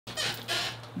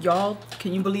Y'all,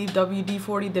 can you believe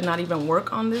WD-40 did not even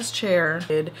work on this chair?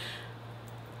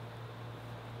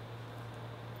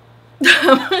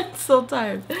 I'm so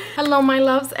tired. Hello my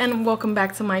loves and welcome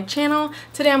back to my channel.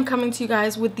 Today I'm coming to you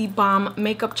guys with the B.O.M.B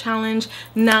makeup challenge.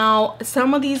 Now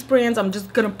some of these brands, I'm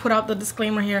just gonna put out the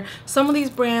disclaimer here, some of these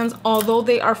brands, although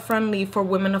they are friendly for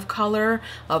women of color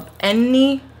of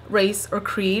any race or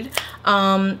creed,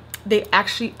 they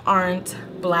actually aren't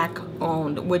black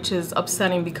owned, which is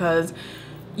upsetting because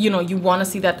you know, you want to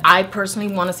see that. I personally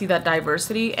want to see that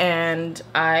diversity, and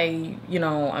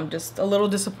I'm just a little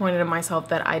disappointed in myself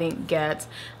that I didn't get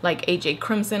like AJ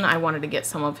Crimson. I wanted to get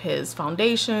some of his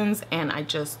foundations, and I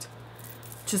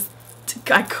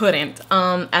I couldn't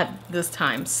at this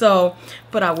time. So,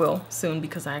 but I will soon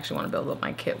because I actually want to build up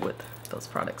my kit with those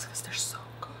products because they're so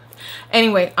good.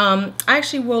 Anyway, I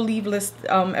actually will leave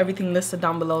everything listed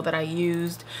down below that I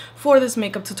used for this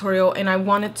makeup tutorial, and I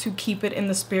wanted to keep it in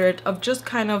the spirit of just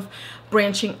kind of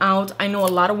branching out. I know a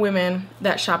lot of women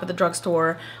that shop at the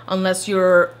drugstore, unless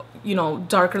you're, you know,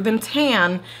 darker than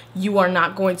tan, you are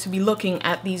not going to be looking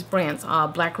at these brands.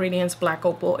 Black Radiance, Black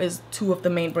Opal is two of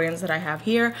the main brands that I have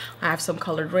here. I have some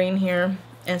Colored Rain here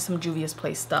and some Juvias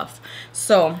Place stuff.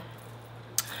 So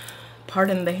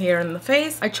pardon the hair and the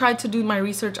face. I tried to do my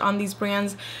research on these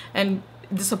brands, and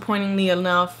disappointingly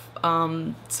enough,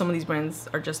 some of these brands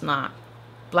are just not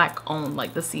black owned.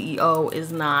 Like the CEO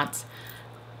is not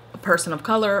a person of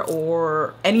color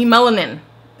or any melanin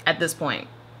at this point,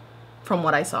 from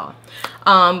what I saw.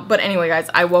 But anyway guys,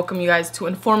 I welcome you guys to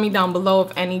inform me down below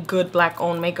of any good black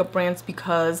owned makeup brands,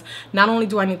 because not only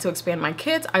do I need to expand my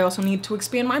kits, I also need to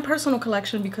expand my personal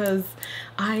collection because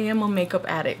I am a makeup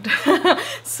addict.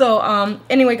 So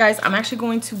anyway guys, I'm actually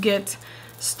going to get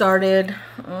started.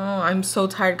 Oh, I'm so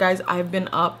tired guys. I've been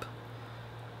up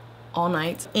all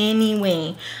night.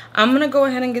 Anyway, I'm gonna go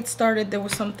ahead and get started. There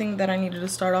was something that I needed to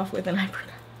start off with and I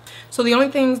forgot. So the only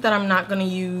things that I'm not gonna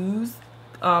use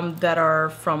that are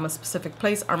from a specific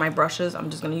place are my brushes. I'm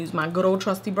just going to use my good old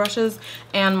trusty brushes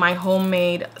and my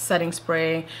homemade setting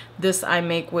spray. This I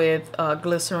make with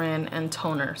glycerin and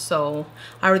toner. So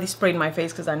I already sprayed my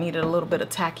face because I needed a little bit of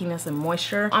tackiness and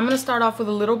moisture. I'm going to start off with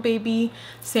a little baby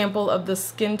sample of the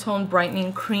Skin Tone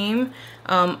Brightening Cream.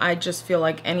 I just feel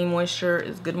like any moisture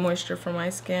is good moisture for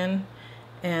my skin,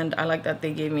 and I like that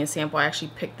they gave me a sample. I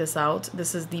actually picked this out.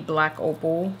 This is the Black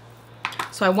Opal.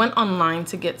 So I went online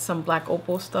to get some Black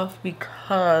Opal stuff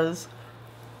because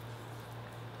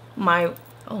my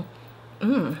oh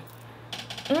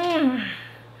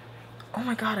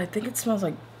my god, I think it smells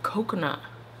like coconut.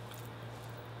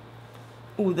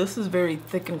 Ooh, this is very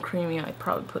thick and creamy. I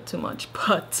probably put too much,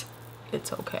 but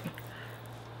it's okay.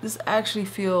 This actually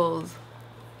feels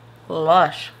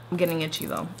lush. I'm getting itchy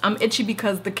though. I'm itchy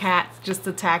because the cat just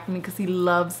attacked me because he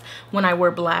loves when I wear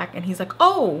black, and he's like,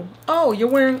 oh, you're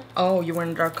wearing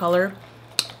dark color.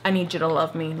 I need you to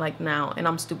love me like now, and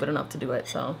I'm stupid enough to do it.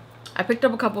 So I picked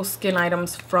up a couple skin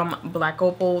items from Black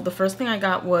Opal. The first thing I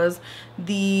got was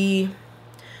the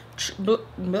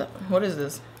what is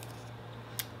this?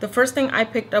 The first thing I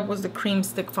picked up was the Cream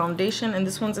Stick Foundation, and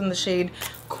this one's in the shade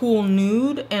Cool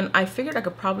Nude, and I figured I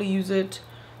could probably use it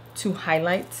to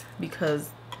highlight because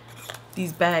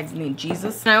these bags need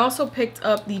Jesus. And I also picked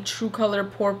up the True Color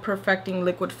Pore Perfecting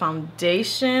Liquid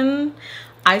Foundation.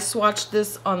 I swatched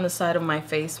this on the side of my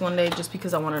face one day just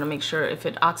because I wanted to make sure if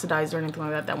it oxidized or anything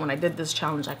like that, that when I did this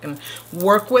challenge I can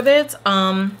work with it.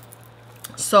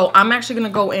 So I'm actually gonna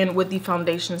go in with the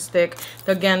foundation stick.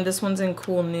 Again, this one's in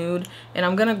Cool Nude, and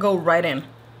I'm gonna go right in.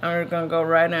 I'm gonna go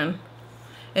right in.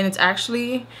 And it's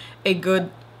actually a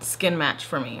good skin match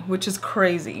for me, which is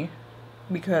crazy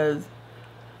because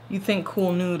you think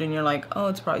Cool Nude and you're like, oh,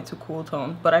 it's probably too cool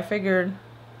tone, but I figured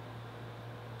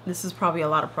this is probably a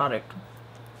lot of product,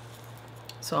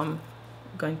 so I'm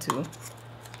going to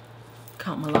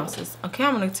count my losses. Okay,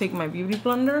 I'm going to take my beauty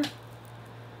blender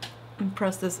and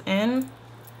press this in,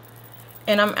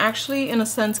 and I'm actually in a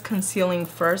sense concealing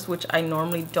first, which I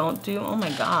normally don't do. Oh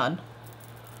my god.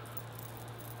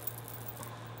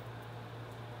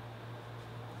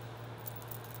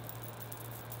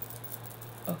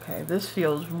 Okay, this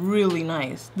feels really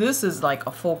nice. This is like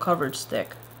a full coverage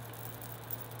stick.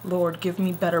 Lord, give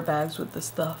me better bags with this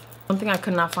stuff. One thing I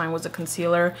could not find was a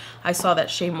concealer. I saw that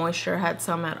Shea Moisture had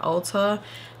some at Ulta,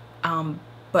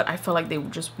 but I felt like they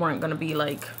just weren't gonna be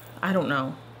like, I don't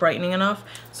know, brightening enough.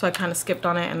 So I kind of skipped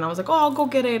on it, and I was like, oh, I'll go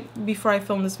get it before I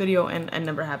film this video, and it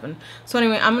never happened. So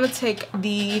anyway, I'm gonna take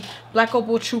the Black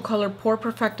Opal True Color Pore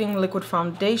Perfecting Liquid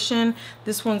Foundation.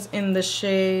 This one's in the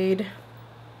shade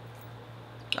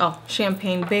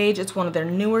Champagne Beige. It's one of their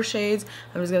newer shades.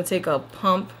 I'm just gonna take a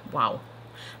pump. Wow,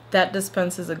 that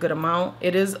dispenses a good amount.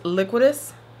 It is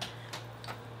liquidous.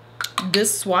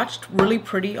 This swatched really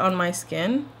pretty on my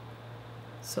skin.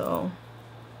 So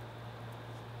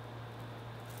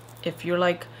if you're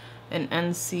like an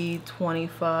NC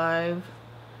 25,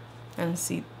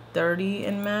 NC 30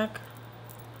 in MAC,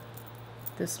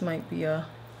 this might be a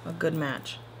good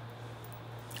match.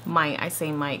 I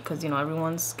say might because, you know,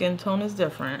 everyone's skin tone is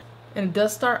different. And it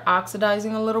does start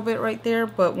oxidizing a little bit right there,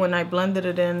 but when I blended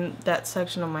it in that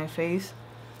section of my face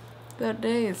that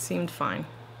day, it seemed fine.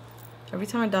 Every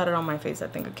time I dot it on my face, I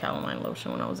think of calamine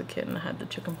lotion when I was a kid and I had the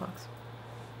chicken pox.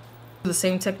 The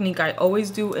same technique I always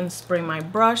do and spray my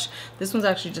brush. This one's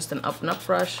actually just an up and up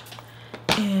brush.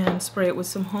 And spray it with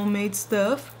some homemade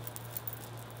stuff.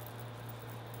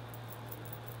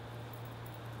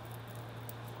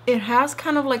 It has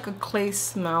kind of like a clay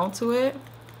smell to it.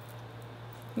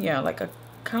 Yeah, like a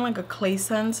kind of like a clay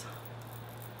scent.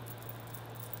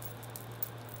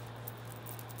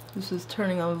 This is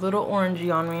turning a little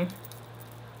orangey on me.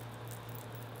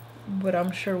 But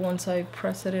I'm sure once I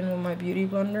press it in with my beauty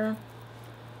blender,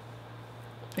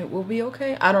 it will be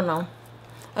okay. I don't know.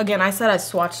 Again, I said I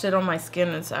swatched it on my skin.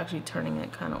 It's actually turning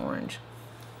it kind of orange.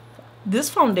 This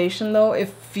foundation though, it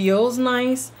feels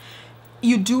nice.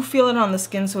 You do feel it on the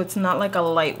skin, so it's not like a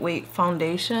lightweight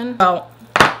foundation. Well,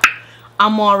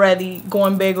 I'm already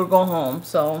going big or go home,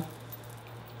 so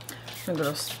I'm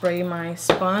gonna spray my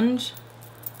sponge.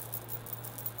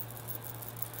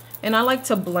 And I like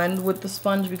to blend with the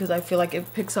sponge because I feel like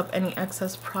it picks up any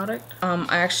excess product.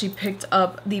 I actually picked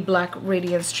up the Black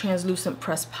Radiance Translucent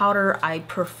Pressed Powder. I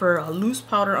prefer a loose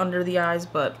powder under the eyes,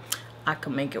 but I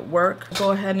can make it work. Go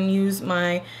ahead and use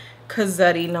my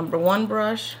Cazzetti #1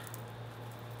 brush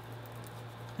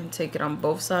and take it on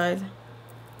both sides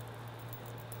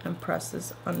and press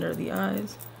this under the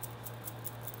eyes.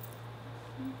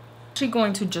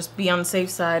 Going to just be on the safe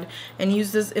side and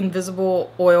use this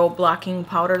invisible oil blocking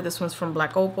powder. This one's from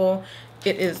Black Opal.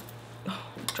 It is, oh,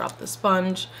 drop the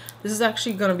sponge. This is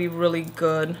actually going to be really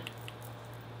good.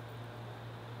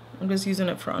 I'm just using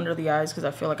it for under the eyes because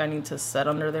I feel like I need to set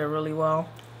under there really well.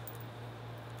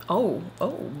 Oh,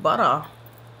 butter.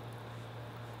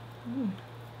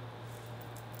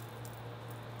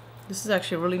 This is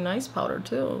actually a really nice powder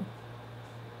too.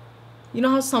 You know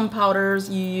how some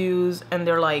powders you use and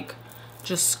they're like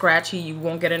just scratchy, you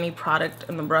won't get any product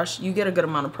in the brush? You get a good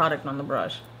amount of product on the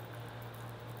brush.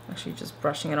 Actually just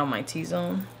brushing it on my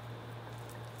T-zone.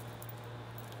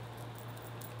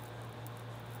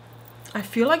 I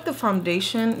feel like the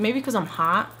foundation, maybe because I'm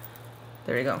hot,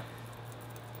 there you go,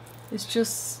 it's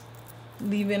just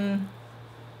leaving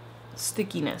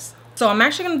stickiness. So I'm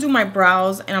actually going to do my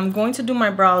brows, and I'm going to do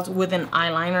my brows with an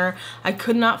eyeliner. I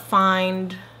could not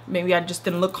find, maybe I just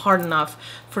didn't look hard enough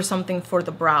for something for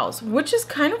the brows, which is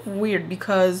kind of weird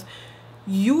because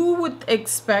you would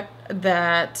expect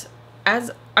that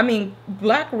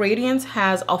Black Radiance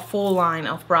has a full line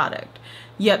of product,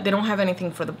 yet they don't have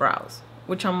anything for the brows,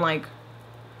 which I'm like,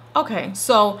 okay,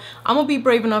 so I'm gonna be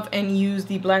brave enough and use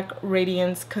the Black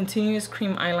Radiance Continuous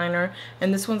Cream Eyeliner,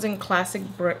 and this one's in Classic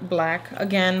Black.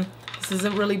 Again, this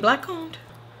isn't really black owned,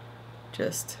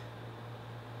 just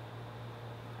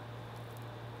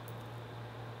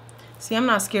see, I'm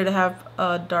not scared to have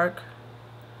dark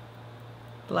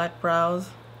black brows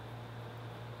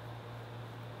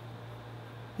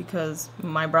because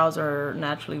my brows are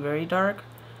naturally very dark.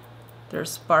 They're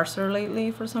sparser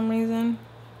lately for some reason.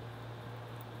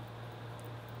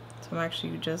 So I'm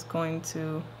actually just going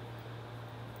to,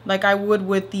 like I would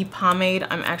with the pomade,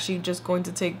 I'm actually just going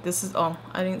to take, this is, oh,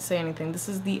 I didn't say anything. This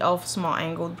is the e.l.f. small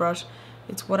angled brush.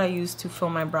 It's what I use to fill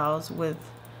my brows with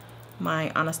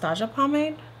my Anastasia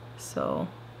pomade. So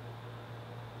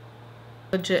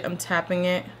legit, I'm tapping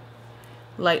it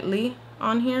lightly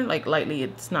on here, like lightly,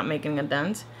 it's not making a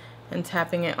dent, and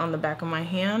tapping it on the back of my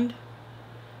hand,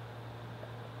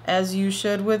 as you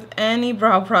should with any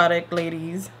brow product,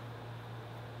 ladies.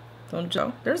 Don't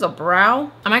joke. There's a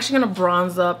brow. I'm actually gonna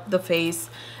bronze up the face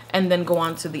and then go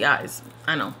on to the eyes.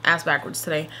 I know, ass backwards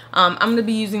today. I'm gonna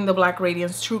be using the Black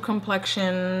Radiance True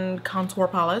Complexion contour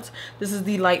palette. This is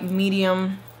the light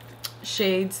medium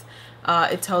shades.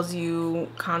 It tells you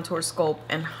contour, sculpt,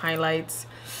 and highlights.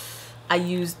 I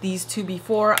used these two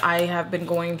before. I have been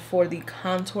going for the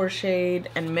contour shade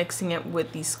and mixing it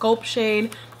with the sculpt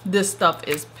shade. This stuff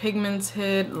is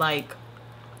pigmented, like,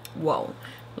 whoa.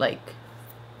 Like,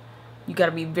 you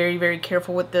gotta be very, very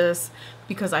careful with this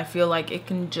because I feel like it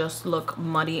can just look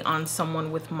muddy on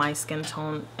someone with my skin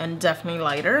tone, and definitely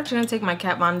lighter. I'm gonna take my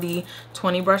Kat Von D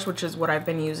 20 brush, which is what I've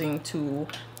been using to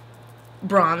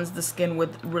bronze the skin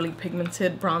with really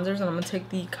pigmented bronzers, and I'm gonna take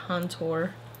the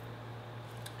contour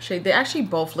shade. They actually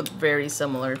both look very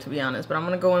similar, to be honest, but I'm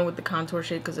gonna go in with the contour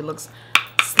shade because it looks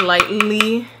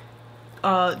slightly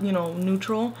you know,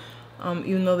 neutral,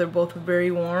 even though they're both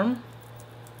very warm.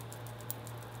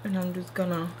 And I'm just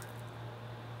gonna,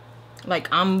 like,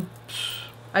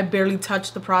 I barely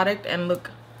touched the product, and look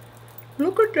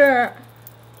at that.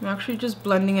 I'm actually just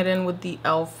blending it in with the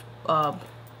e.l.f.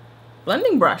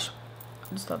 Blending brush.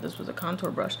 I just thought this was a contour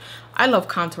brush. I love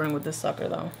contouring with this sucker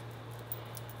though.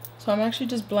 So I'm actually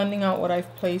just blending out what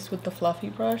I've placed with the fluffy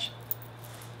brush.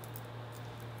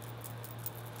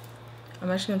 I'm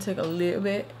actually gonna take a little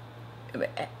bit right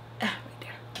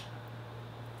there,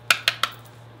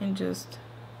 and just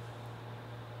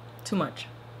too much.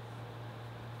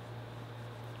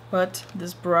 But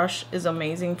this brush is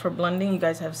amazing for blending. You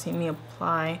guys have seen me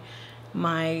apply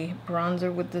my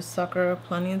bronzer with this sucker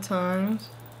plenty of times.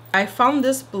 I found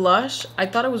this blush. I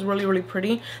thought it was really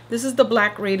pretty. This is the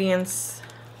Black Radiance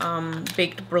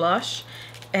baked blush,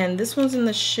 and this one's in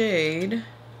the shade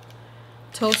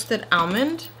Toasted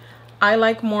Almond. I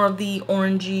like more of the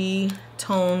orangey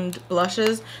toned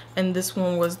blushes, and this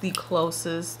one was the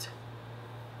closest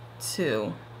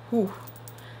to. Whew,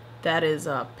 that is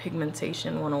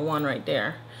pigmentation 101 right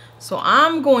there. So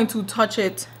I'm going to touch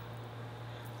it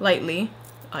lightly.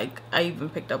 Like, I even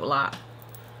picked up a lot.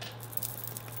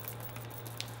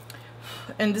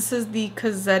 And this is the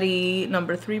Cazzetti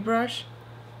number 3 brush,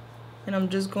 and I'm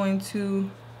just going to,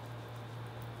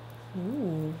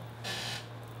 ooh,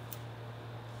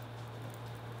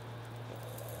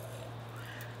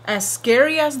 as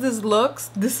scary as this looks,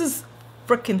 this is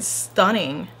freaking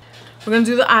stunning. We're gonna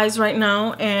do the eyes right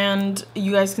now, and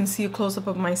you guys can see a close-up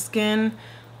of my skin.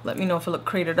 Let me know if it look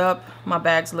cratered up. My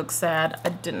bags look sad. I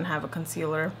didn't have a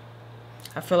concealer.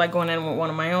 I feel like going in with one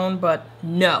of my own, but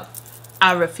no,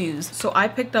 I refuse. So I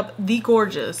picked up the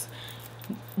gorgeous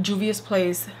Juvias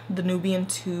Place, the Nubian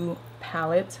 2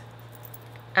 palette.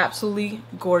 Absolutely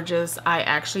gorgeous. I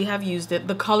actually have used it.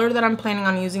 The color that I'm planning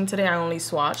on using today, I only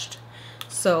swatched.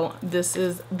 So this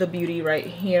is the beauty right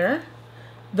here.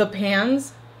 The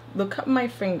pans, look at my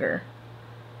finger.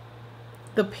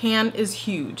 The pan is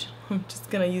huge. I'm just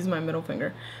gonna use my middle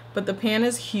finger, but the pan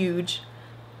is huge.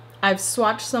 I've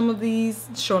swatched some of these,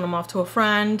 shown them off to a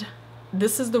friend.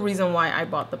 This is the reason why I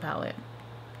bought the palette.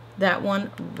 That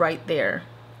one right there.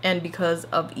 And because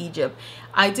of Egypt.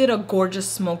 I did a gorgeous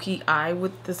smoky eye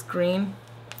with this green.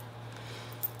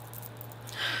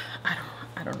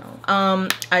 I don't know.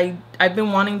 I've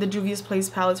been wanting the Juvias Place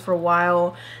palettes for a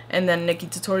while, and then Nikki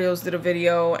Tutorials did a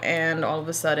video, and all of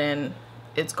a sudden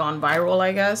it's gone viral,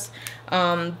 I guess.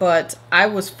 But I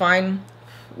was fine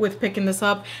with picking this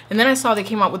up, and then I saw they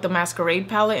came out with the Masquerade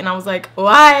palette, and I was like,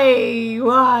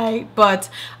 why? But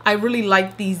I really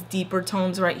like these deeper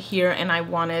tones right here, and I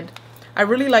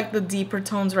really like the deeper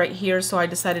tones right here, so I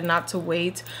decided not to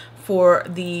wait for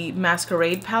the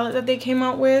Masquerade palette that they came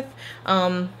out with.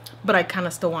 But I kind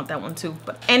of still want that one too.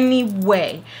 But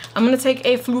anyway, I'm going to take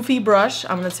a floofy brush.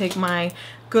 I'm going to take my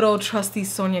good old trusty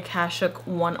Sonia Kashuk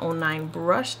 109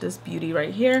 brush, this beauty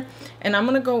right here. And I'm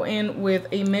going to go in with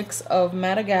a mix of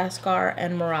Madagascar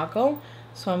and Morocco.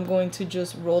 So I'm going to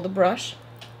just roll the brush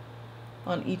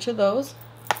on each of those.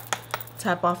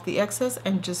 Tap off the excess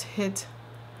and just hit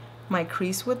my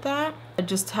crease with that. I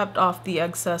just tapped off the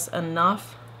excess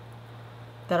enough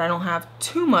that I don't have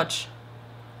too much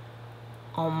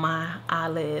on my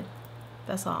eyelid.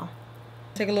 That's all.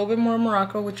 Take a little bit more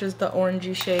Morocco, which is the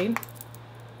orangey shade.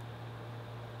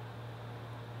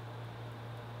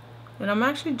 And I'm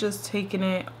actually just taking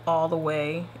it all the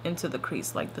way into the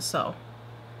crease like so.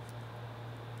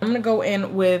 I'm gonna go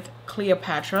in with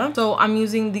Cleopatra. So I'm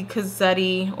using the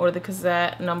Cazzetti or the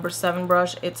Cazette number 7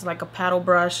 brush. It's like a paddle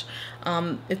brush.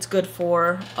 It's good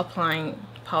for applying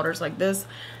powders like this.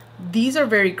 These are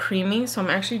very creamy, so I'm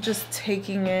actually just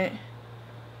taking it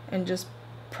and just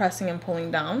pressing and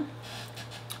pulling down.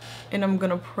 And I'm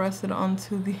gonna press it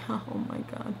onto the, oh my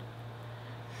god.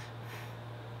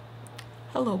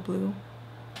 Hello, Blue.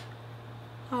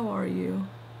 How are you?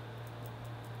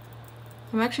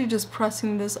 I'm actually just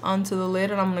pressing this onto the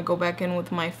lid, and I'm gonna go back in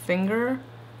with my finger.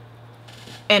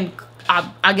 And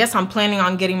I guess I'm planning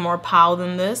on getting more pow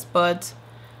than this, but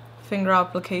finger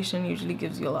application usually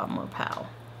gives you a lot more pow.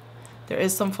 There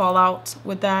is some fallout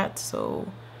with that, so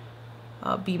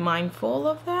be mindful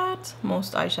of that.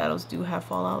 Most eyeshadows do have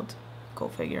fallout. Go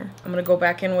figure. I'm gonna go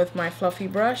back in with my fluffy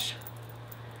brush,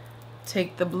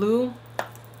 take the blue,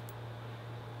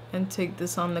 and take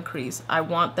this on the crease. I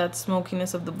want that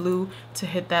smokiness of the blue to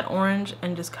hit that orange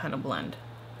and just kind of blend.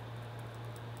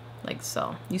 Like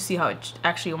so. You see how it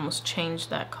actually almost changed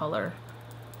that color.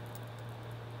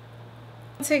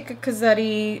 Take a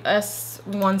Kazeti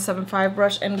S175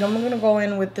 brush and I'm going to go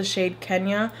in with the shade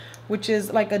Kenya, which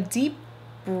is like a deep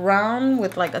brown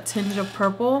with like a tinge of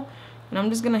purple, and I'm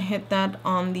just going to hit that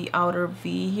on the outer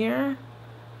V here.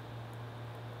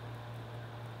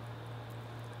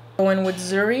 Go in with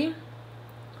Zuri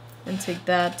and take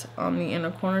that on the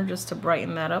inner corner just to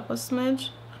brighten that up a smidge.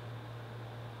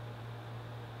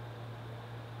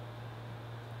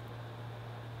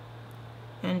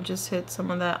 And just hit some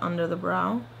of that under the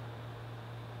brow.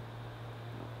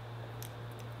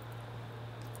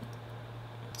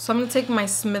 So I'm going to take my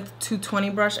Smith 220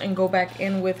 brush and go back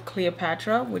in with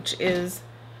Cleopatra, which is,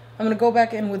 I'm going to go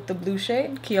back in with the blue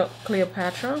shade,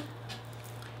 Cleopatra,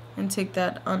 and take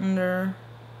that under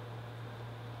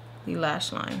the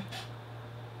lash line.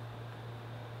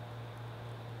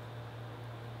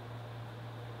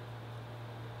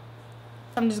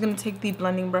 I'm just going to take the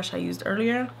blending brush I used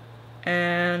earlier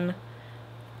and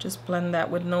just blend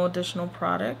that with no additional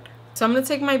product. So I'm going to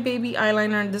take my baby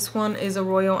eyeliner, and this one is a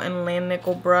Royal and Land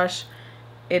Nickel brush.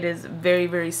 It is very,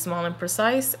 very small and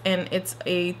precise, and it's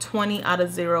a 20 out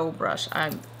of 0 brush.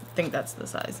 I think that's the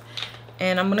size.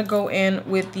 And I'm going to go in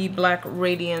with the black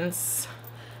Radiance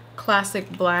Classic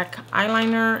black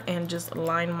eyeliner and just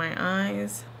line my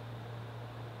eyes.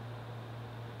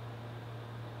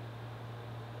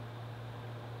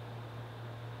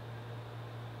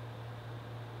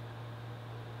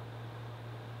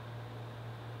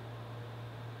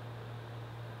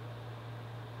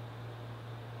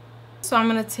 So I'm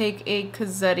going to take a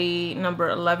Kazeti number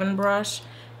 11 brush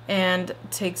and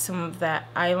take some of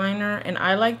that eyeliner, and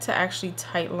I like to actually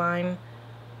tight line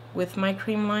with my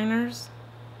cream liners.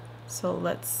 So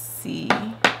let's see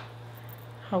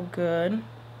how good.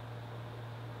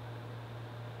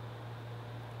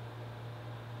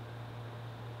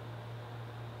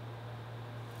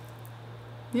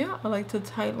 Yeah, I like to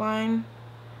tight line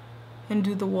and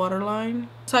do the waterline.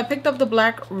 So I picked up the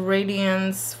black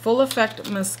Radiance Full Effect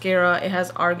mascara. It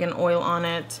has argan oil on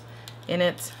it.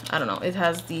 I don't know, it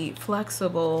has the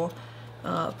flexible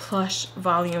plush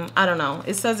volume. I don't know,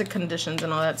 it says it conditions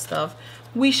and all that stuff.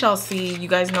 We shall see. You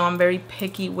guys know I'm very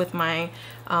picky with my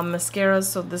mascaras,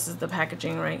 so this is the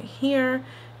packaging right here.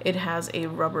 It has a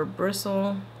rubber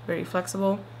bristle, very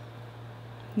flexible,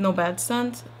 no bad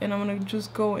scent, and I'm gonna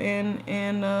just go in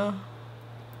and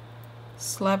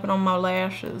slap it on my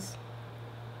lashes.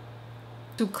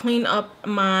 To clean up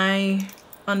my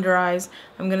under eyes,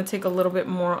 I'm going to take a little bit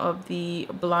more of the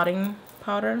blotting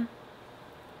powder,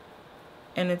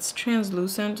 and it's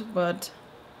translucent, but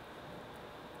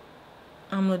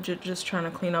I'm legit just trying to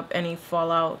clean up any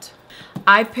fallout.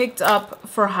 I picked up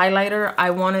for highlighter, I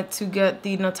wanted to get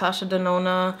the Natasha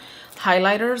Denona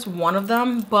highlighters, one of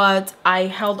them, but I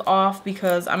held off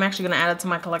because I'm actually going to add it to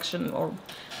my collection, or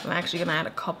I'm actually going to add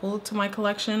a couple to my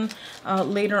collection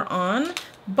later on.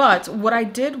 But what I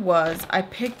did was I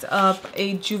picked up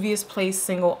a Juvias Place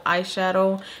single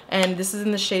eyeshadow, and this is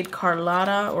in the shade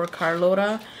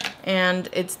Carlotta, and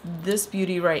it's this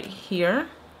beauty right here.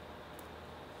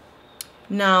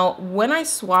 Now, when I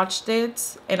swatched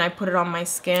it and I put it on my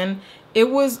skin, it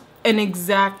was an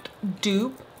exact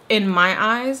dupe in my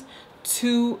eyes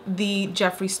to the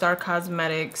Jeffree Star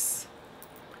Cosmetics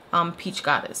Peach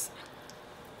Goddess.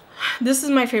 This is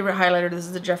my favorite highlighter. This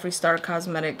is the Jeffree Star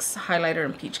Cosmetics highlighter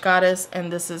in Peach Goddess,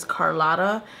 and this is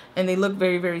Carlotta, and they look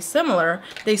very, very similar.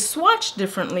 They swatch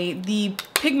differently. The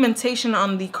pigmentation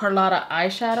on the Carlotta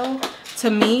eyeshadow, to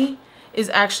me, is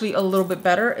actually a little bit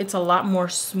better. It's a lot more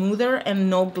smoother and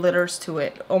no glitters to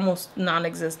it, almost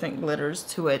non-existent glitters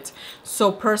to it.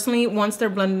 So personally, once they're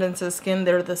blended into the skin,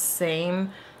 they're the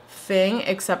same thing,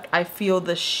 except I feel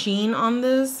the sheen on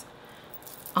this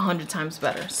 100 times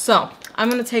better. So I'm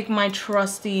gonna take my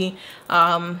trusty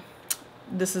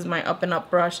this is my Up and Up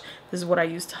brush. This is what I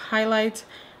use to highlight.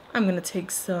 I'm gonna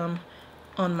take some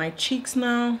on my cheeks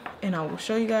now, and I will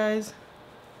show you guys.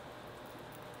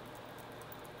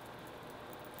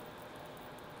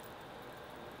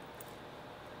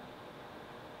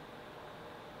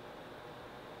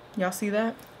 Y'all see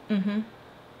that?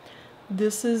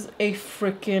 This is a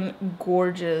freaking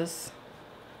gorgeous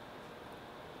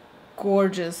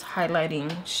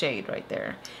highlighting shade right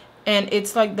there, and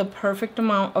it's like the perfect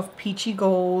amount of peachy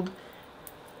gold.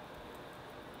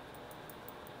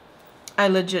 I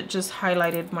legit just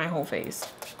highlighted my whole face.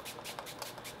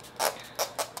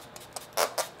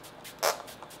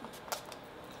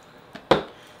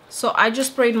 So I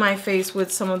just sprayed my face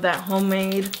with some of that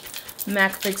homemade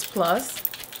MAC Fix Plus,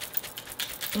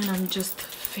 and I'm just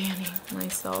fanning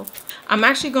myself. I'm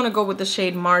actually going to go with the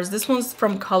shade Mars. This one's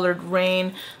from Colored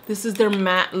Rain. This is their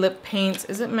matte lip paints.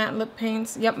 Is it matte lip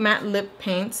paints? Yep, matte lip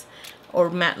paints. or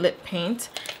matte lip paint.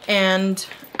 And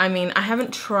I mean, I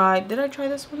haven't tried, did I try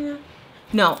this one yet?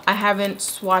 No, I haven't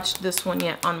swatched this one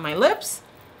yet on my lips.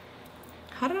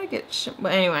 How did I get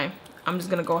but anyway, I'm just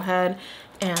gonna go ahead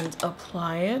and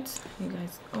apply it. You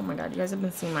guys, oh my god, you guys have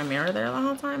been seeing my mirror there the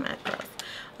whole time.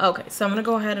 Okay, so I'm gonna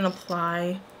go ahead and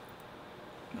apply.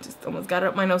 Just almost got it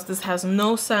up my nose. This has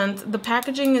no scent. The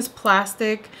packaging is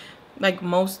plastic, like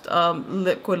most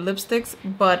liquid lipsticks,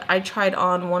 but I tried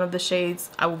on one of the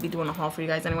shades. I will be doing a haul for you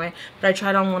guys anyway, but I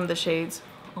tried on one of the shades.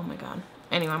 Oh my god.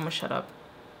 Anyway, I'm gonna shut up.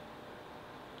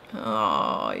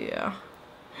 Oh yeah.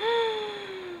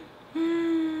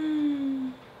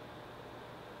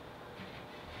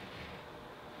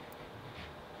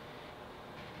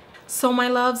 So my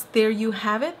loves, there you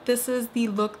have it. This is the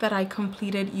look that I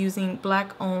completed using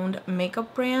Black owned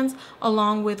makeup brands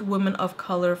along with women of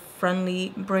color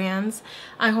friendly brands.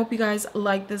 I hope you guys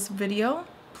like this video.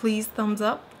 Please thumbs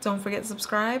up. Don't forget to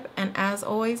subscribe. And as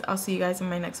always, I'll see you guys in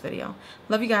my next video.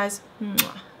 Love you guys.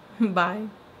 Bye.